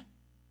down.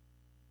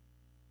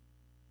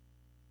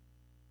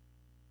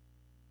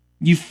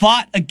 You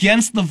fought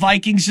against the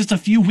Vikings just a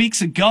few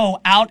weeks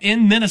ago out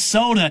in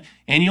Minnesota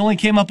and you only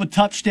came up a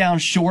touchdown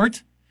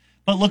short.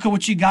 But look at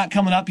what you got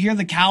coming up here.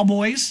 The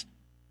Cowboys,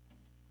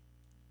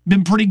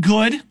 been pretty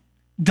good.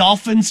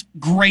 Dolphins,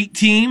 great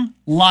team.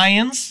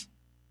 Lions,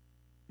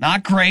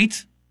 not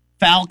great.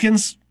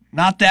 Falcons,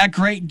 not that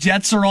great.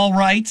 Jets are all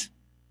right.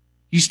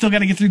 You still got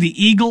to get through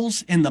the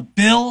Eagles and the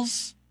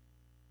Bills.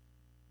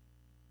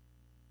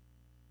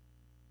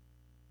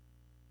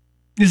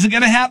 Is it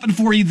going to happen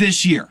for you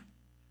this year?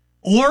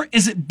 Or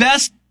is it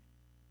best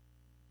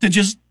to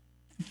just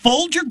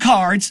fold your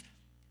cards,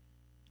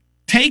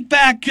 take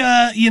back,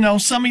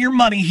 some of your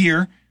money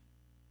here,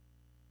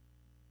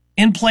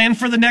 and plan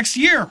for the next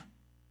year?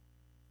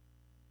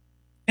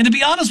 And to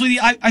be honest with you,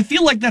 I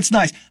feel like that's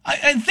nice.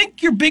 I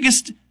think your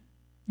biggest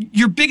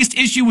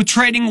issue with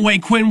trading away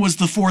Quinn was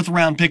the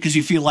 4th-round pick because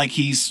you feel like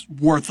he's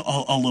worth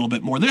a little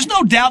bit more. There's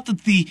no doubt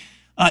that the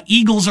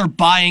Eagles are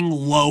buying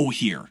low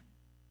here.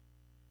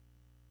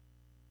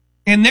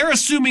 And they're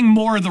assuming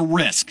more of the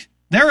risk.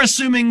 They're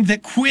assuming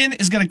that Quinn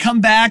is going to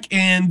come back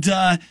and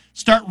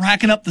start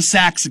racking up the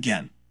sacks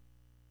again.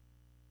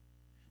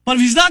 But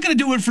if he's not going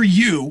to do it for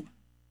you,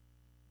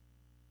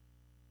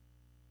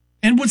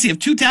 and what's he have,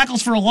 2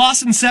 tackles for a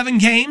loss in 7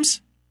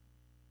 games?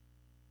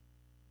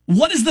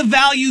 What is the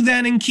value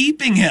then in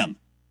keeping him?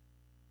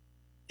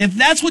 If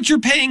that's what you're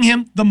paying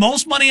him, the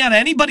most money out of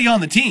anybody on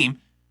the team,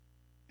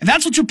 And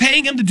that's what you're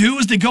paying him to do,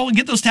 is to go and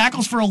get those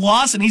tackles for a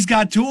loss, and he's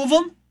got 2 of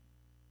them?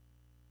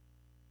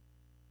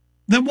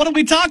 Then what are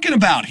we talking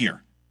about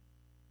here?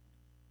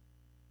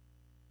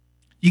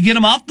 You get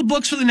him off the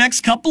books for the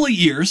next couple of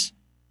years,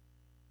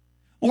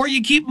 or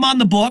you keep him on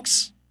the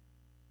books,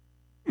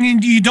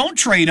 and you don't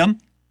trade him,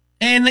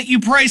 and that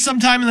you pray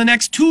sometime in the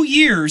next 2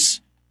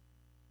 years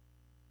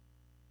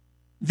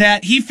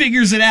that he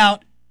figures it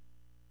out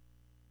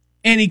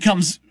and he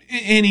comes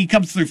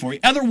through for you.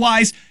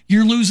 Otherwise,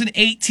 you're losing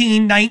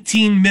 18,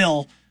 19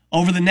 mil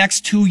over the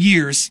next 2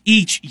 years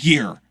each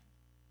year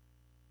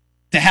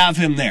to have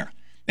him there.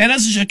 And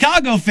as a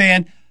Chicago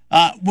fan,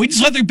 we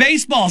just went through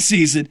baseball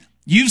season.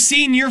 You've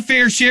seen your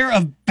fair share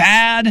of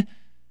bad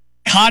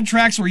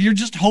contracts where you're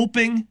just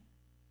hoping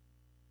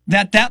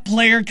that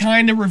player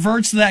kind of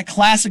reverts to that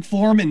classic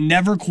form and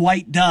never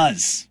quite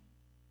does.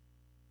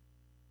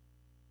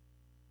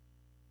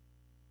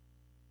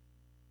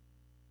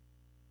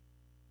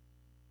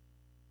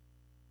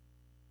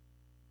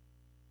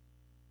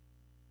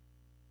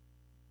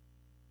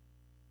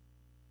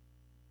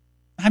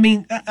 I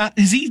mean,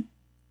 has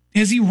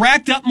he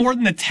racked up more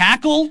than a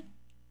tackle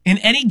in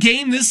any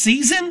game this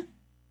season?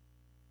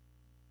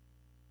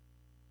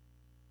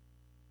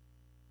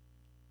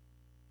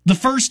 The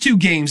first 2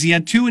 games, he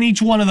had 2 in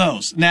each one of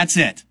those, and that's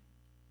it.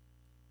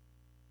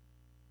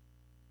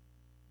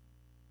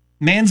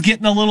 Man's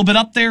getting a little bit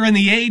up there in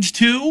the age,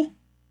 too.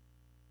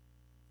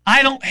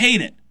 I don't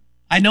hate it.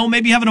 I know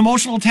maybe you have an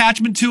emotional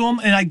attachment to him,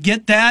 and I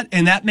get that,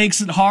 and that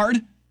makes it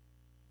hard.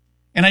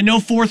 And I know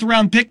 4th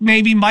round pick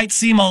maybe might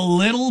seem a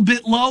little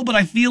bit low, but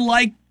I feel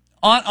like,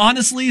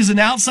 honestly, as an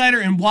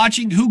outsider and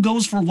watching who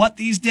goes for what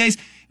these days,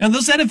 and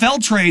those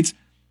NFL trades,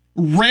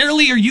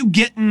 rarely are you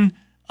getting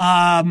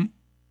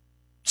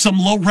some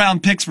low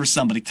round picks for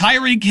somebody.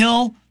 Tyreek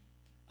Hill,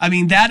 I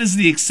mean, that is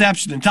the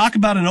exception. And talk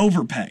about an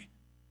overpay.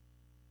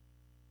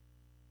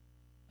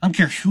 I don't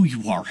care who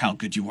you are, how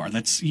good you are.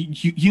 That's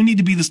you need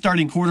to be the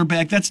starting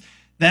quarterback.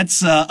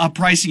 That's a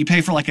price that you pay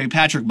for like a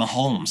Patrick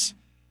Mahomes.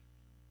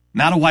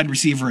 Not a wide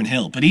receiver in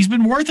Hill, but he's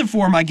been worth it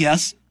for him, I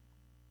guess.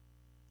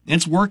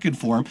 It's working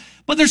for him.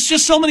 But there's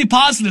just so many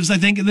positives, I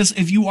think, in this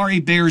if you are a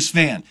Bears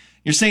fan.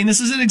 You're saying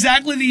this isn't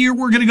exactly the year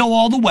we're going to go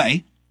all the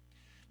way,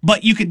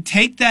 but you can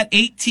take that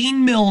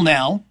 18 mil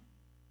now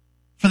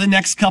for the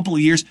next couple of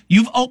years.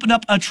 You've opened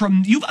up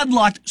you've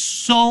unlocked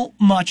so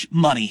much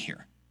money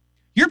here.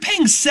 You're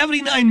paying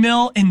 79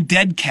 mil in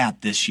dead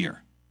cap this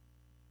year.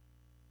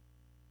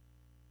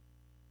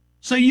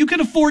 So you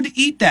can afford to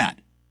eat that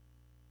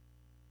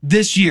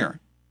this year.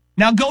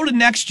 Now go to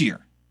next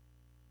year.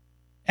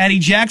 Eddie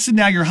Jackson,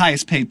 now your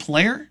highest paid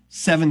player,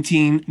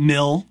 17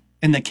 mil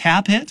in the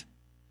cap hit.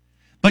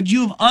 But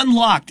you have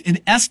unlocked an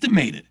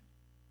estimated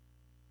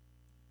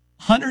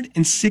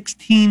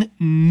 $116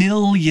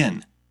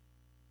 million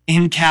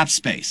in cap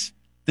space.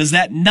 Does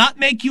that not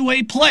make you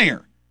a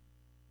player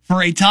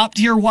for a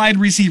top-tier wide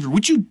receiver,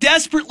 which you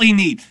desperately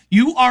need?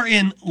 You are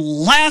in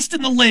last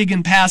in the league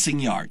in passing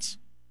yards.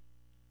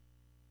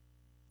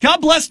 God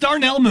bless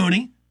Darnell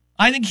Mooney.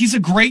 I think he's a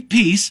great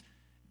piece.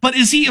 But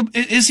is he an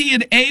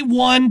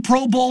A1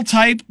 Pro Bowl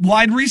type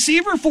wide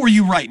receiver for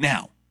you right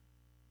now?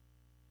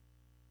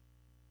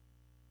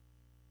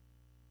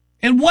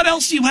 And what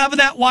else do you have in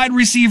that wide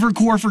receiver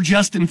core for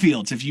Justin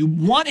Fields? If you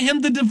want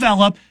him to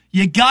develop,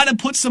 you got to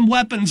put some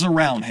weapons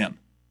around him.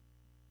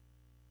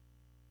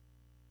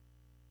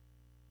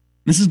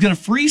 This is going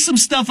to free some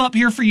stuff up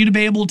here for you to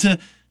be able to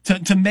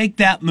make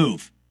that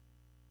move.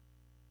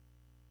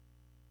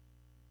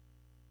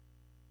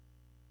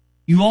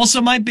 You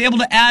also might be able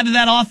to add to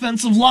that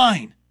offensive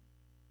line.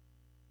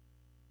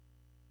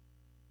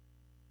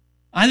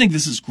 I think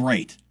this is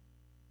great.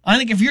 I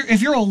think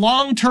if you're a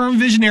long-term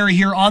visionary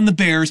here on the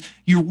Bears,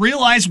 you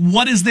realize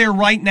what is there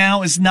right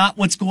now is not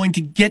what's going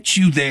to get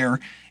you there.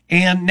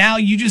 And now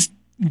you just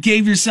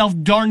gave yourself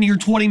darn near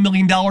 $20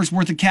 million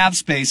worth of cap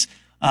space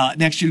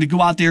next year to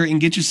go out there and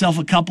get yourself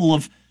a couple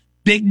of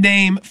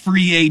big-name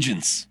free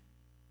agents.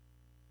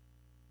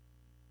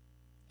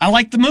 I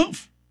like the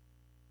move.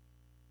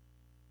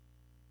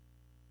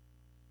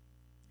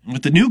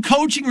 With the new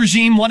coaching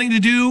regime wanting to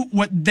do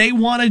what they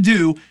want to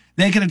do,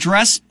 they can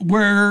address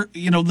where,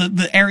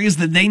 the areas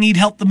that they need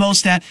help the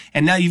most at.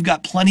 And now you've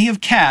got plenty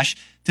of cash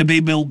to be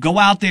able to go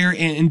out there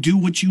and do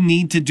what you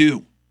need to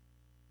do.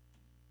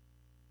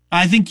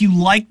 I think you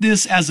like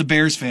this as a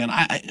Bears fan.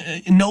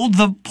 I know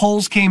the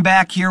polls came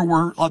back here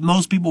where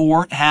most people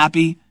weren't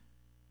happy.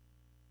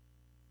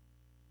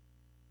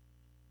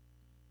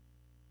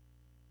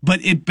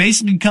 But it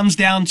basically comes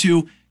down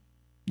to,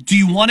 do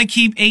you want to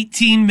keep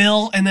 18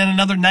 mil and then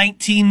another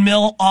 19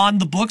 mil on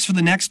the books for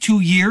the next 2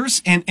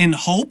 years and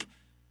hope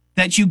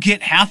that you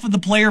get half of the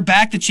player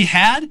back that you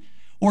had?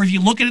 Or if you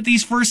look at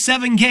these first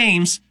 7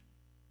 games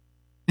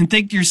and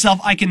think to yourself,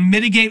 I can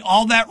mitigate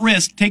all that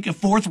risk, take a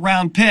 4th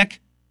round pick,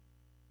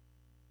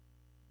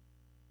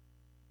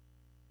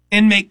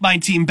 and make my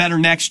team better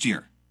next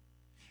year.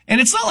 And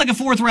it's not like a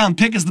 4th round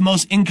pick is the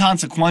most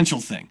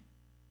inconsequential thing.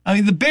 I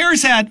mean, the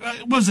Bears had,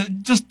 what was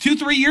it, just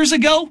 2-3 years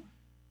ago?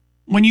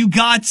 when you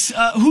got,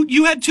 who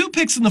you had 2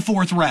 picks in the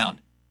 4th round.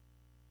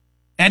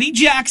 Eddie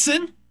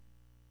Jackson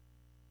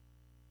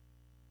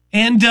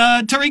and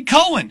Tariq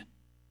Cohen.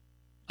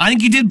 I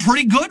think you did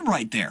pretty good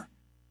right there.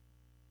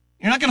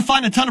 You're not going to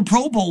find a ton of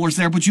Pro Bowlers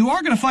there, but you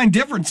are going to find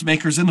difference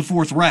makers in the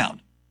 4th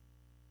round.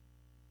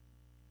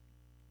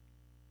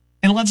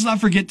 And let's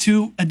not forget,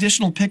 too,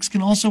 additional picks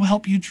can also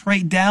help you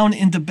trade down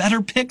into better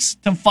picks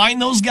to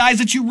find those guys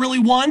that you really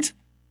want.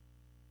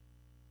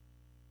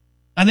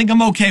 I think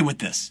I'm okay with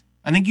this.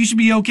 I think you should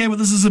be okay with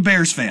this as a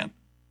Bears fan.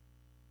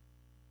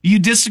 If you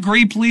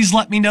disagree, please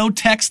let me know.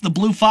 Text the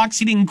Blue Fox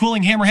Heating and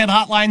Cooling Hammerhead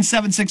Hotline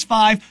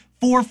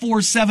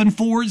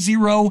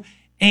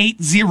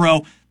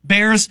 765-447-4080.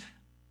 Bears,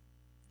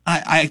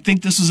 I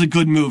think this is a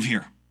good move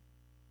here.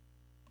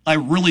 I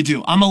really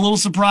do. I'm a little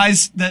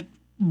surprised that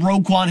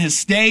Roquan has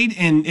stayed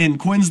and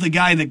Quinn's the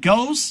guy that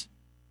goes.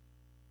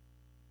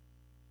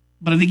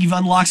 But I think you've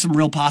unlocked some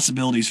real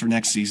possibilities for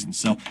next season.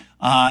 So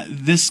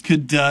this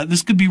could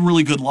be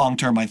really good long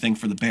term, I think,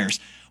 for the Bears.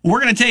 We're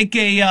going to take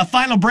a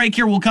final break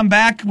here. We'll come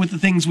back with the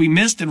things we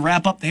missed and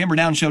wrap up the Hammer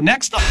Down Show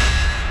next.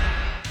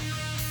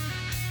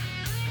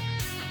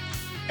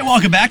 And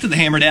welcome back to the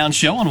Hammer Down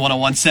Show on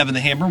 101.7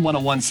 The Hammer,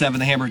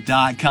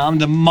 101.7thehammer.com.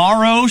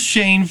 Tomorrow,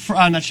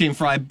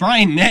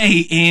 Brian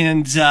May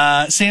and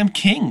Sam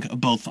King,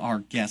 both our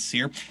guests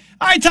here.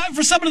 All right, time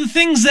for some of the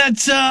things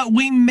that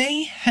we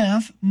may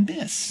have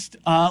missed.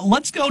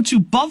 Let's go to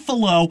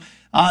Buffalo.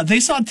 They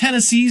saw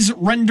Tennessee's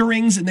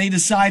renderings, and they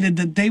decided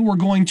that they were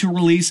going to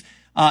release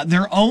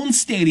their own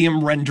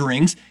stadium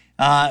renderings.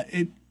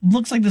 It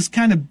looks like this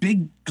kind of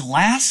big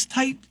glass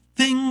type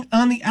thing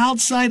on the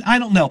outside. I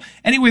don't know.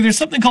 Anyway, there's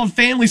something called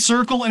Family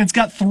Circle, and it's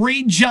got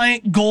 3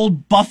 giant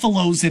gold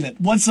buffaloes in it.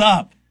 What's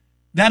up?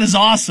 That is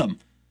awesome.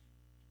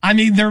 I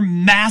mean, they're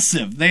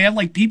massive. They have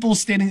like people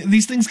standing.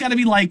 These things got to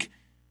be like,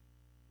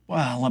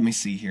 well, let me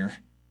see here.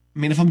 I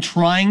mean, if I'm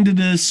trying to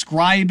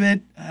describe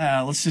it,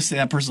 let's just say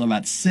that person's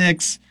about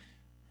 6,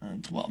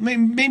 12,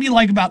 maybe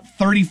like about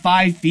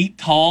 35 feet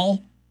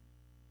tall.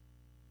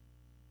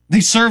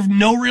 They serve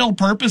no real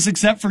purpose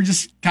except for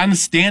just kind of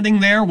standing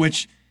there,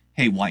 which,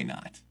 hey, why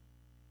not?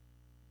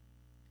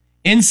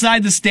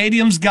 Inside the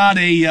stadium's got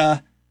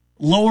a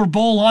lower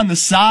bowl on the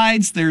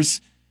sides. There's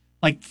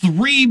like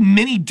 3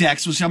 mini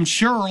decks, which I'm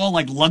sure are all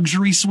like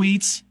luxury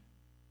suites.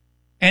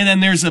 And then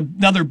there's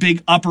another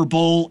big upper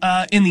bowl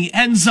in the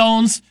end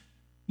zones.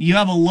 You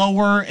have a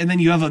lower, and then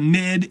you have a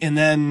mid, and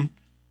then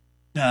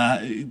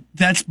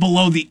that's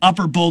below the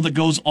upper bowl that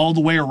goes all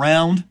the way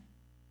around.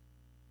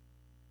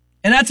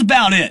 And that's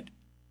about it.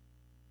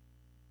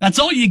 That's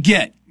all you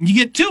get. You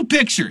get 2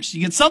 pictures. You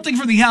get something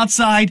for the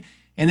outside,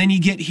 and then you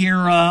get here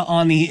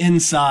on the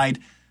inside.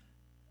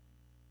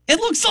 It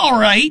looks all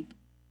right.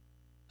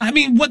 I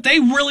mean, what they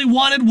really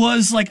wanted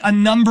was like a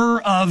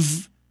number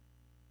of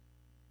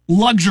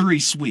luxury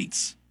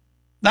suites.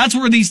 That's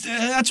where they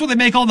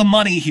make all the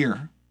money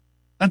here.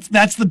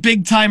 That's the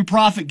big time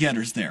profit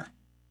getters there.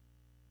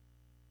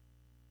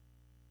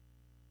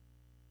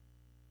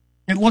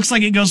 It looks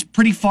like it goes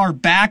pretty far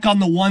back on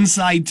the one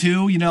side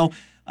too. You know,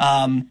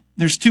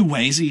 there's 2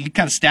 ways. You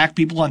kind of stack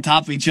people on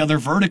top of each other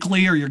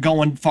vertically, or you're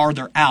going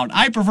farther out.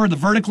 I prefer the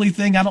vertically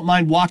thing. I don't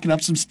mind walking up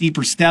some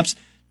steeper steps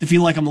to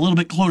feel like I'm a little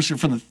bit closer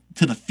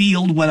to the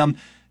field when I'm,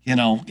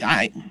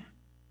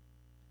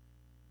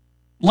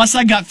 unless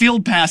I got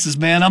field passes,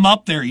 man, I'm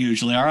up there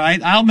usually, all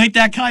right? I don't make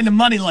that kind of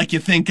money like you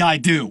think I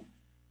do.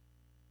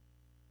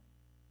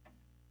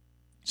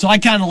 So I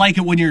kind of like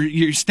it when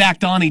you're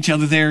stacked on each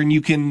other there and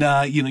you can,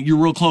 you're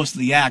real close to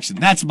the action.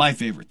 That's my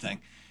favorite thing.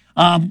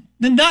 Then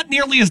not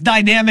nearly as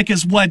dynamic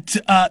as what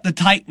the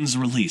Titans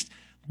released.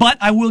 But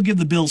I will give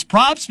the Bills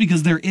props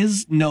because there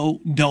is no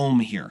dome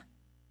here.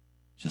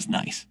 Just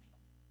nice.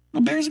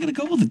 The Bears are going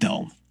to go with a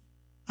dome.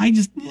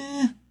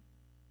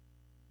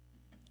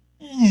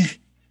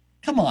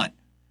 Come on.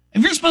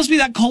 If you're supposed to be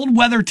that cold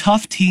weather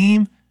tough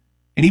team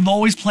and you've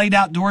always played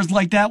outdoors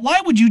like that,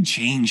 why would you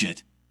change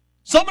it?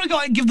 So I'm going to go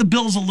ahead and give the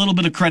Bills a little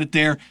bit of credit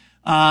there.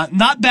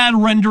 Not bad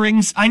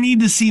renderings. I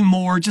need to see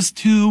more. Just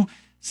 2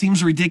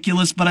 seems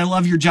ridiculous, but I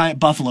love your giant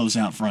buffaloes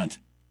out front.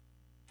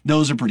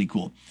 Those are pretty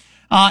cool.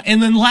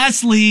 And then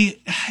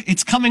lastly,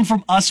 it's coming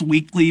from Us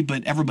Weekly,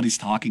 but everybody's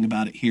talking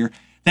about it here,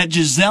 that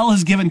Giselle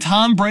has given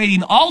Tom Brady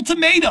an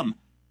ultimatum.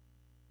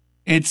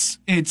 It's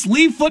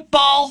leave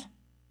football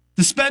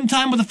to spend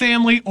time with the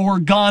family or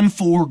gone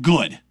for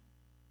good.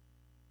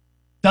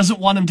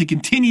 Doesn't want him to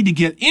continue to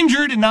get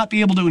injured and not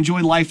be able to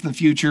enjoy life in the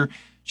future.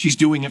 She's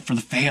doing it for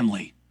the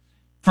family.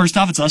 First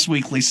off, it's Us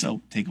Weekly,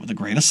 so take it with a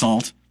grain of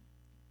salt.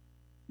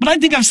 But I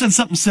think I've said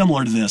something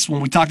similar to this when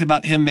we talked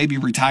about him maybe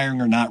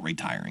retiring or not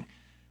retiring.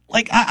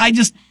 Like, I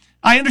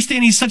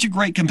understand he's such a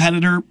great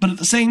competitor, but at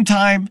the same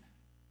time,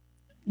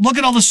 look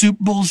at all the Super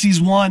Bowls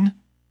he's won.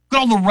 Look at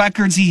all the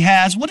records he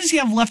has. What does he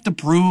have left to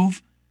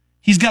prove?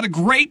 He's got a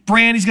great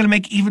brand. He's going to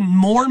make even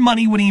more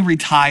money when he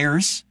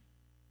retires.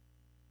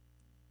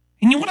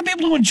 And you want to be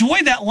able to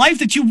enjoy that life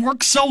that you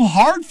worked so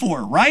hard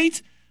for,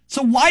 right?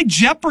 So why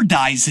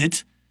jeopardize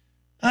it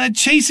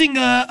chasing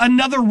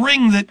another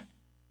ring that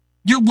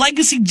Your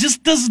legacy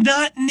just does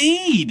not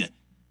need.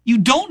 You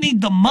don't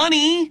need the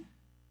money.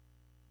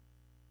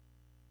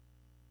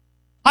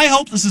 I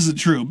hope this isn't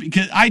true,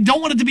 because I don't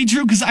want it to be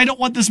true, because I don't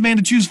want this man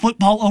to choose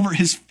football over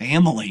his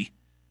family.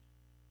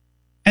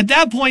 At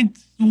that point,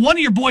 one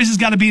of your boys has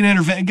got to be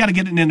got to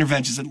get an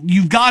intervention.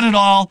 You've got it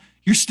all.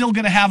 You're still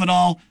going to have it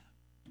all.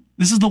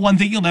 This is the one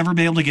thing you'll never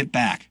be able to get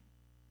back.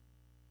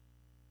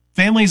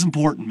 Family is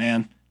important,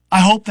 man.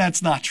 I hope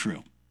that's not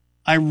true.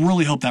 I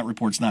really hope that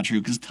report's not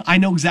true, because I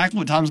know exactly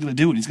what Tom's going to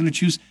do, and he's going to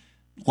choose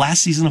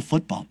last season of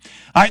football.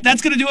 All right,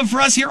 that's going to do it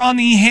for us here on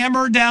the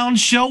Hammer Down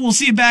Show. We'll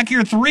see you back here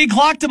at 3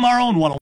 o'clock tomorrow on 101.